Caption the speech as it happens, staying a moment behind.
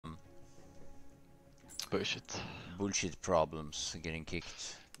bullshit. Bullshit problems getting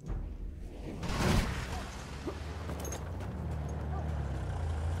kicked.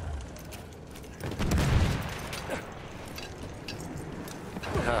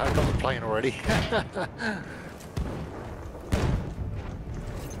 I got the plane already.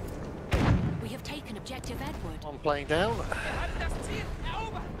 We have taken objective Edward. One plane down.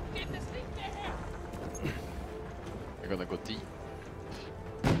 We're gonna go deep.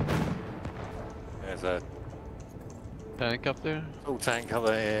 There's a Tank up there. full tank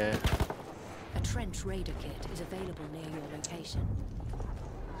cover here. A trench raider kit is available near your location.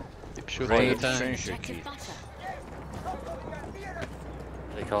 Keep shooting Great the tank. trencher Objective kit. butter.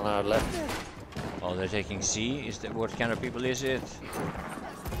 Take on our left. Oh, they're taking C. Is that what kind of people is it?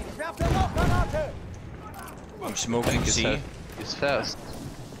 I'm smoking C. It's fast.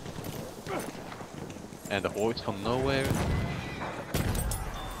 And the horse from nowhere.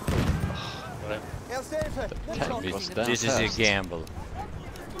 The tank was damn This is fast. a gamble.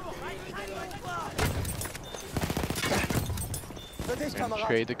 And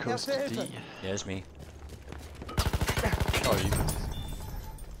trader coast to D. Yes, me. Oh, you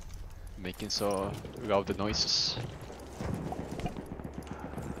making so loud noises.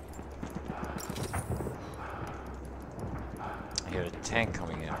 I hear a tank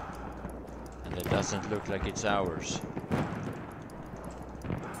coming in. And it doesn't look like it's ours.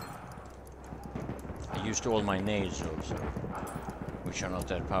 I used all my nades also, which are not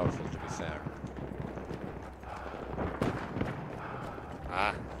that powerful to be fair.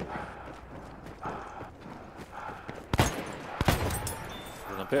 Ah.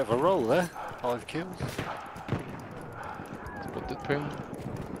 On a bit of a roll there. 5 kills. Put the pin.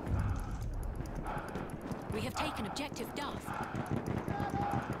 We have taken objective Duff.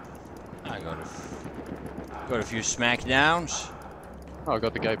 I got a few smackdowns. Oh, I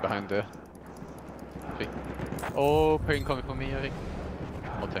got the guy behind there. Oh, pin coming for me, I think.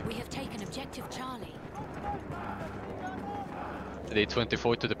 One tank. We have taken objective Charlie. I did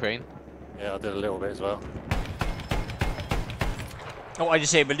 24 to the plane. Yeah, I did a little bit as well. Oh, I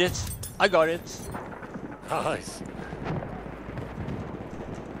disabled it. I got it. Nice.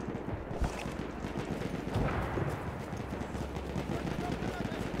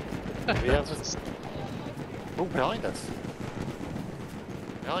 Yeah, just... Oh, behind us.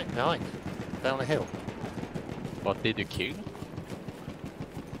 Behind. Down the hill. What did you kill?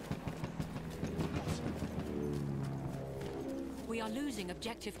 We are losing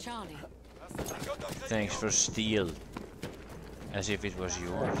objective Charlie. Thanks for steal. As if it was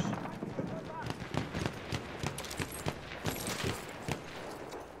yours.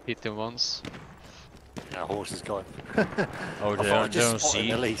 Hit him once. Our horse is gone. Oh, I they thought I don't just spotted see.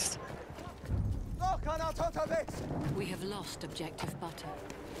 him at least. We have lost objective butter.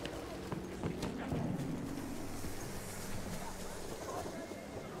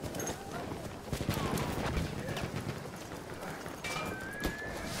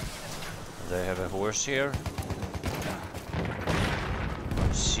 They have a horse here.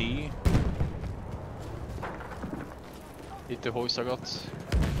 C. Hit the horse I got.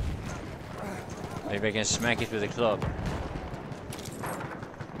 Maybe I can smack it with a club.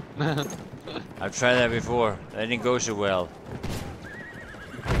 I've tried that before. That didn't go so well.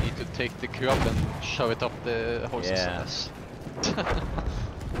 Need to take the club and shove it up the horse's Yeah. ass.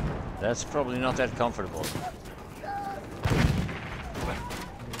 That's probably not that comfortable.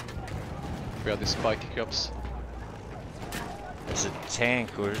 We are the spike clubs. There's a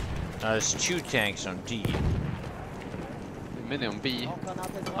tank or... there's 2 tanks on D. Mini on B.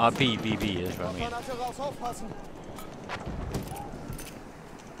 B is what I mean.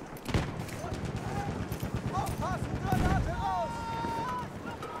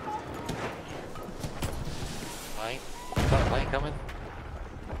 Plane coming.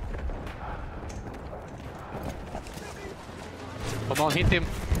 Come on, hit him!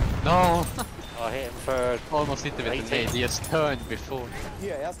 No! I hit him for... Almost hit him with the nade. He just turned before.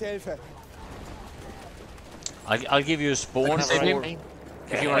 Hier, erste Hilfe. I'll give you a spawn. Save him.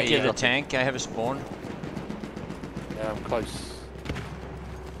 If you want to kill the tank, I have a spawn. Yeah, I'm close.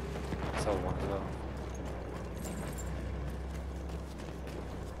 So one as well.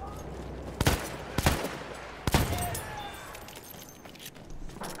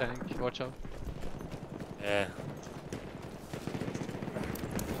 Tank, watch out. Yeah.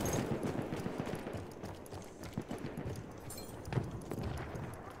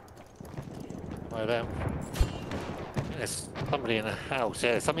 Where them? There's somebody in the house.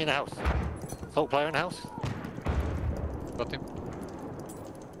 Yeah, somebody in the house. Assault player in the house. Got him.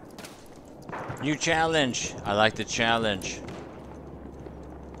 New challenge. I like the challenge.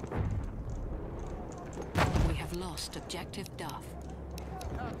 have lost objective Duff.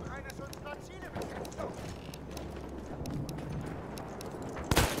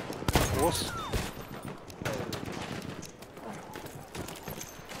 Horse.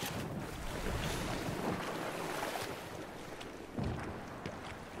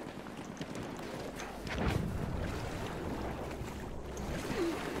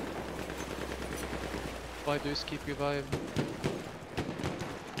 Why do you keep revived?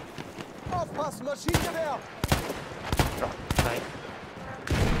 Aufpassen, Maschinengewehr! Nein.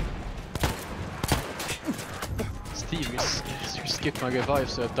 Steve, you skipped my revive,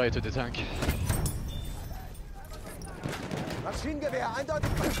 so I died to the tank. Maschinengewehr,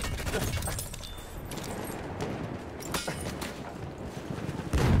 eindeutig!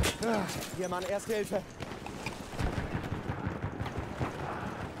 Hier, Mann, Erste Hilfe!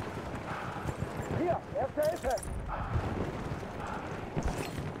 Hier, Erste Hilfe!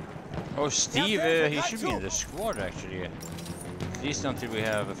 Oh, Steve, he should be in the squad actually. At least until we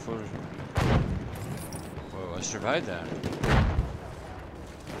have a full. Whoa, I survived that.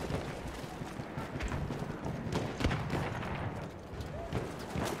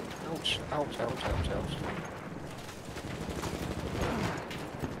 Ouch, ouch, ouch, ouch, ouch.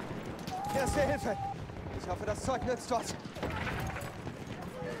 Erste Hilfe! Ich hoffe, das Zeug nützt was.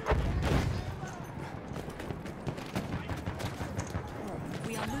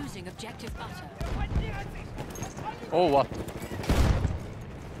 We are losing objective butter. Oh, what?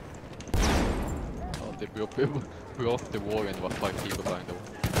 Oh, they broke the wall and there were 5 people behind the wall.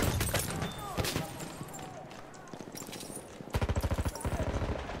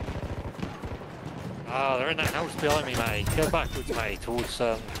 Ah, they're in that house behind me, mate. Go backwards, mate, towards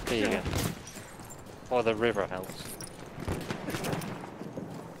B again. Or the river house.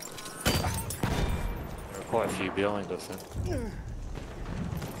 There are quite a few behind us then.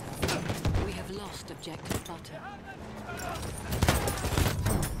 We have lost objective butter.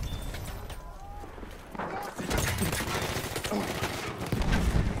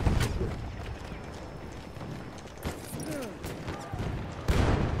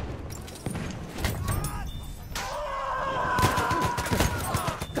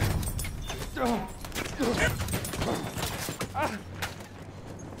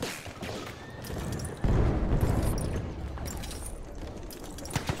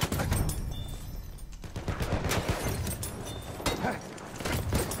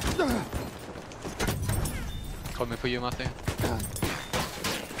 Coming for you, Matti.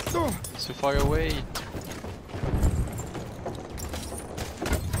 So far away.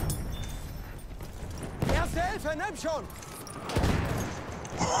 Erste Hilfe, nimm schon!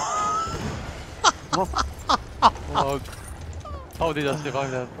 Oh, how did I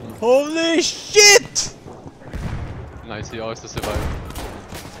survive that? Holy shit! Nice, he also survived.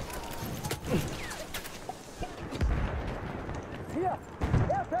 Hier!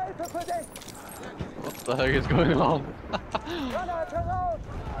 Erste Hilfe für dich! What the heck is going on? Granate raus!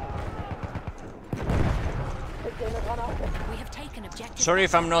 Ich gehe eine Granate! We have taken objective. Sorry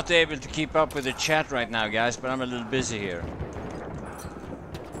if I'm not able to keep up with the chat right now, guys, but I'm a little busy here.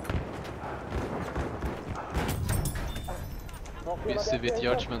 Busy with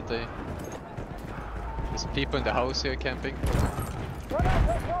Judgment Day. There's people in the house here camping.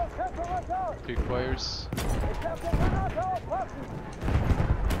 Granate raus, Köpfe runter! 3 wires. Ich lasse die Granate aufpassen!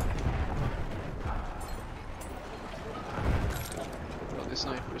 Bloody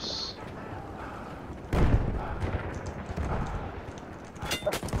snipers.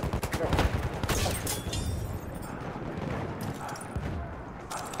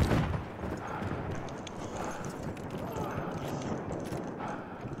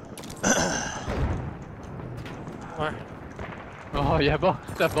 Oh, yeah,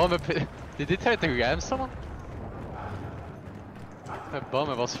 that bomber. Did he take the ram someone? That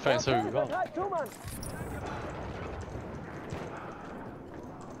bomber was fair so well. Greif zu, Mann!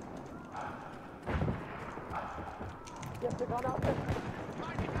 Erste Granate!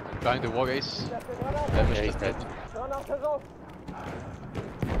 Behind the wall, guys. Erste Granate! Yeah, he's dead. Granate raus!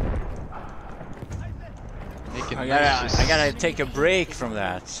 Making I matches. gotta take a break from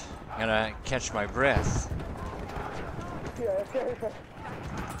that. I gotta catch my breath. Hier, Erste Hilfe!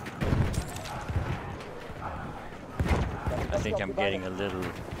 I think I'm getting a little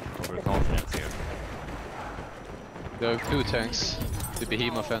overconfident here. There are 2 tanks. The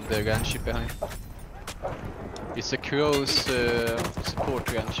Behemoth and the gunship behind. It's a close support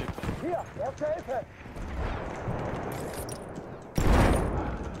gunship. Hier, Erste Hilfe!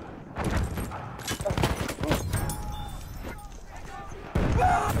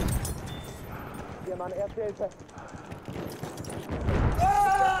 Hier, Mann, Erste Hilfe!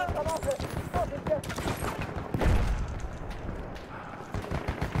 Granate! Vorsicht!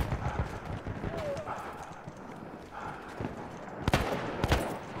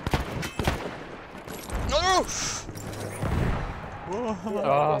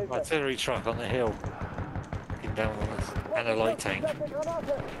 Oh, artillery truck on the hill. Looking down on us. And a light tank.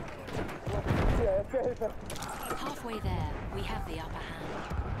 Halfway there, we have the upper hand.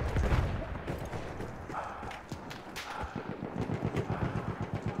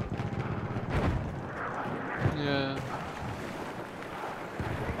 Yeah.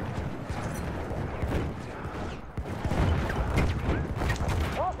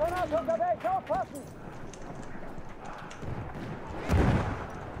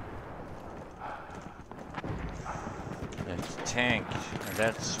 That's a tank. And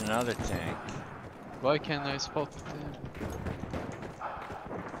that's another tank. Why can't I spot them?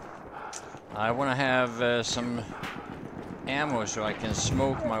 I want to have some ammo so I can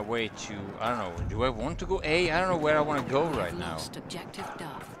smoke my way to, I don't know, do I want to go A? I don't know where I want to go right now. Lost objective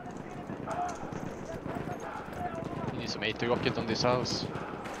Duff. You need some 80 rocket on this house.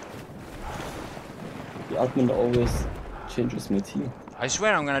 The admin always changes my team. I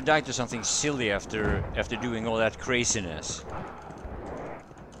swear I'm gonna die to something silly after doing all that craziness.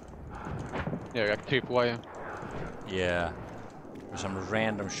 Yeah, like tripwire. Yeah. Or some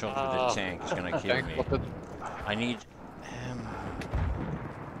random shot with the tank is gonna kill Tank me. spotted. I need...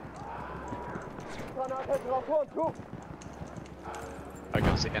 I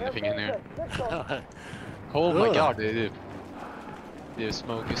can't see anything in here. Oh my god, the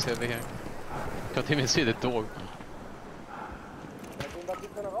smoke is heavy here. Can't even see the door.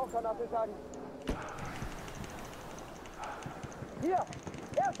 Hier,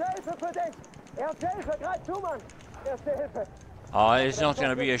 erste Hilfe für dich. Erste Hilfe, greif zu, Mann. Erste Hilfe. Oh, it's not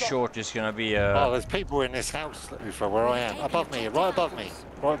gonna be a short, it's gonna be a... Oh, there's people in this house, Ufa, where I am. Above me, right above me.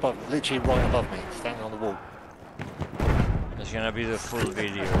 Right above, literally right above me, standing on the wall. It's gonna be the full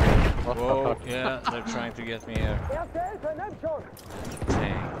video. Whoa, yeah, they're trying to get me a Erste Hilfe, nimm schon.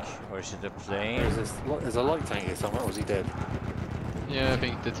 tank. Or is it a plane? There's a light tank here somewhere, or was he dead? Yeah, I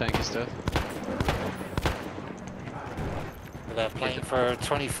think the tank is dead. They're playing for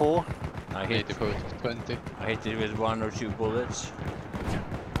 24. I Need hit, to put 20. I hit it with 1 or 2 bullets.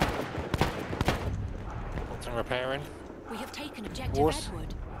 What's in repairing? We have taken objective Horse.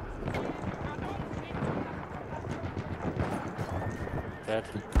 Edward. Dead.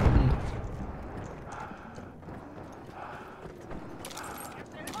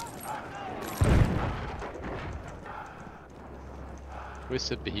 Where's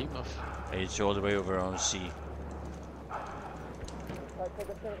the behemoth? It's all the way over on C.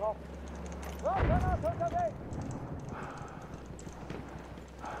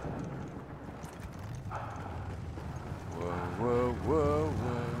 Whoa, whoa, whoa,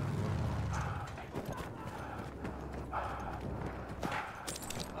 whoa.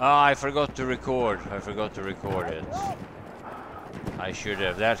 Ah, I forgot to record. I forgot to record it. I should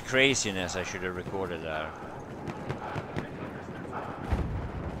have. That craziness, I should have recorded that.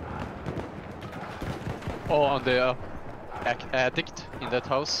 Oh, on the addict in that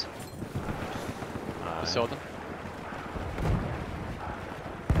house. I saw them.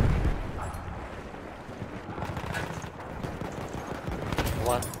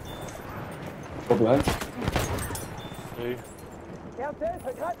 One, Go blind. 2. Erste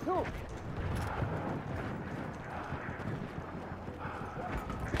Hilfe, greif zu.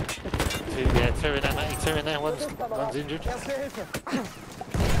 Yeah, 2 in there, mate. 2 in there. One's injured. Erste Hilfe.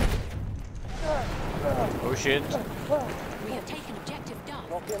 Oh shit. We have taken objective Duff.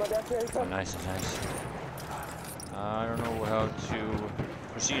 Noch jemand Erste Hilfe? Nice, nice. I don't know how to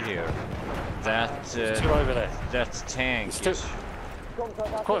proceed here. That 2 over there. that tank Still- is,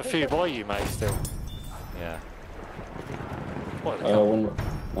 Quite a few by you, mate, still. yeah. What, a couple? One more.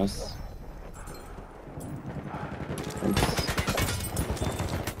 Nice. Thanks.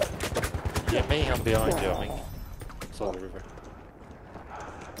 Yeah, me, I'm behind you, I think. Side the river.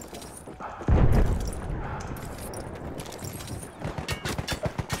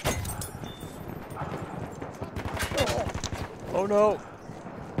 Oh no!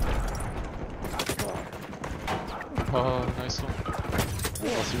 Oh, nice one.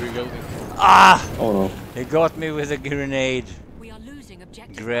 Was he reloading? Ah! Oh no. He got me with a grenade. We are losing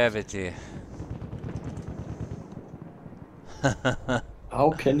objective. Gravity.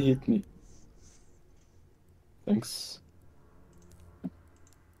 How can he hit me? Thanks.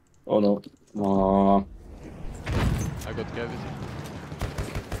 Oh no. I got gravity.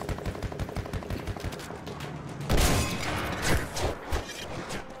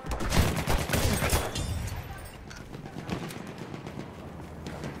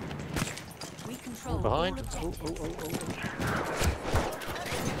 We control Behind. all objectives.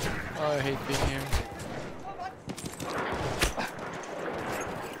 Oh, I hate being here.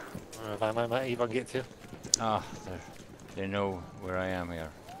 Ammo, mate, if I can get to you. Ah, there. They know where I am here.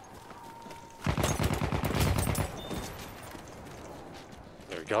 Is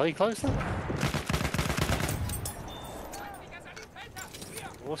there a guy closer?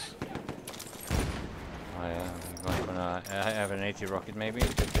 What? I'm gonna have an 80 rocket maybe.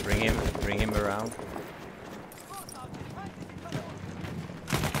 Bring him around.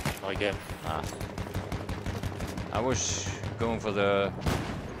 Again. Ah. I was going for the.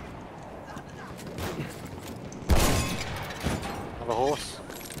 Have a horse.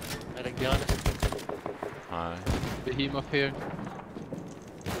 Heading behind us. Alright. Behemoth here.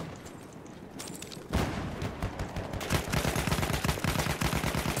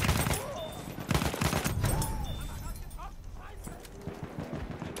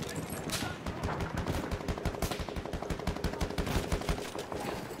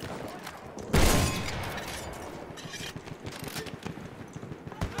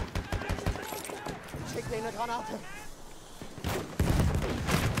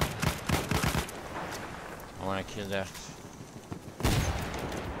 I wanna kill that.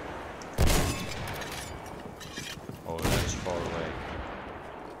 Oh, that's far away.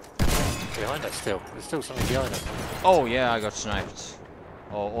 Behind us still. There's still something behind us. Oh yeah, I got sniped.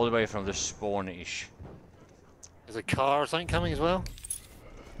 Oh, all the way from the spawn-ish. There's a car or something coming as well.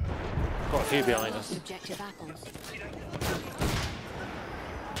 Got a few behind us. Objective apples.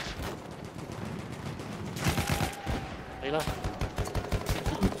 Healer.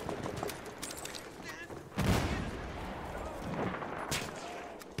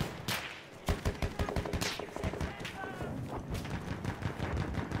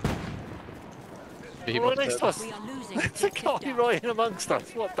 Behemoth Right next to dead. us. We are losing. There's a guy objective right in amongst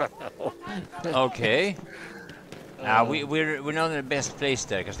us. What the hell? Okay. We're not in the best place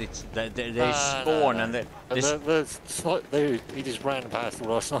there because it's they spawn and they. He just ran past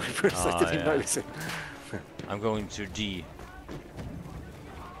all our snipers. I didn't yeah. notice it. I'm going to D.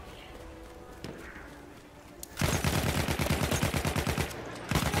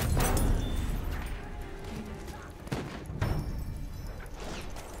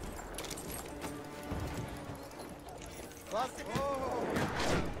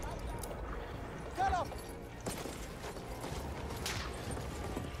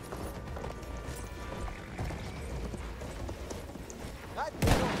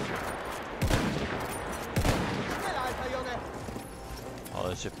 Oh,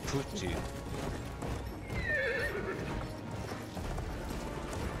 there's a putty.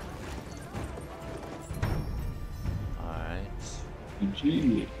 Alright.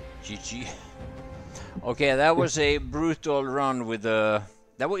 GG. GG. Okay, that was a brutal run with the.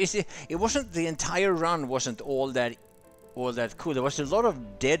 That was it. Wasn't the entire run wasn't all that cool. There was a lot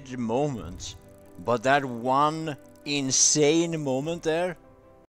of dead moments, but that one insane moment there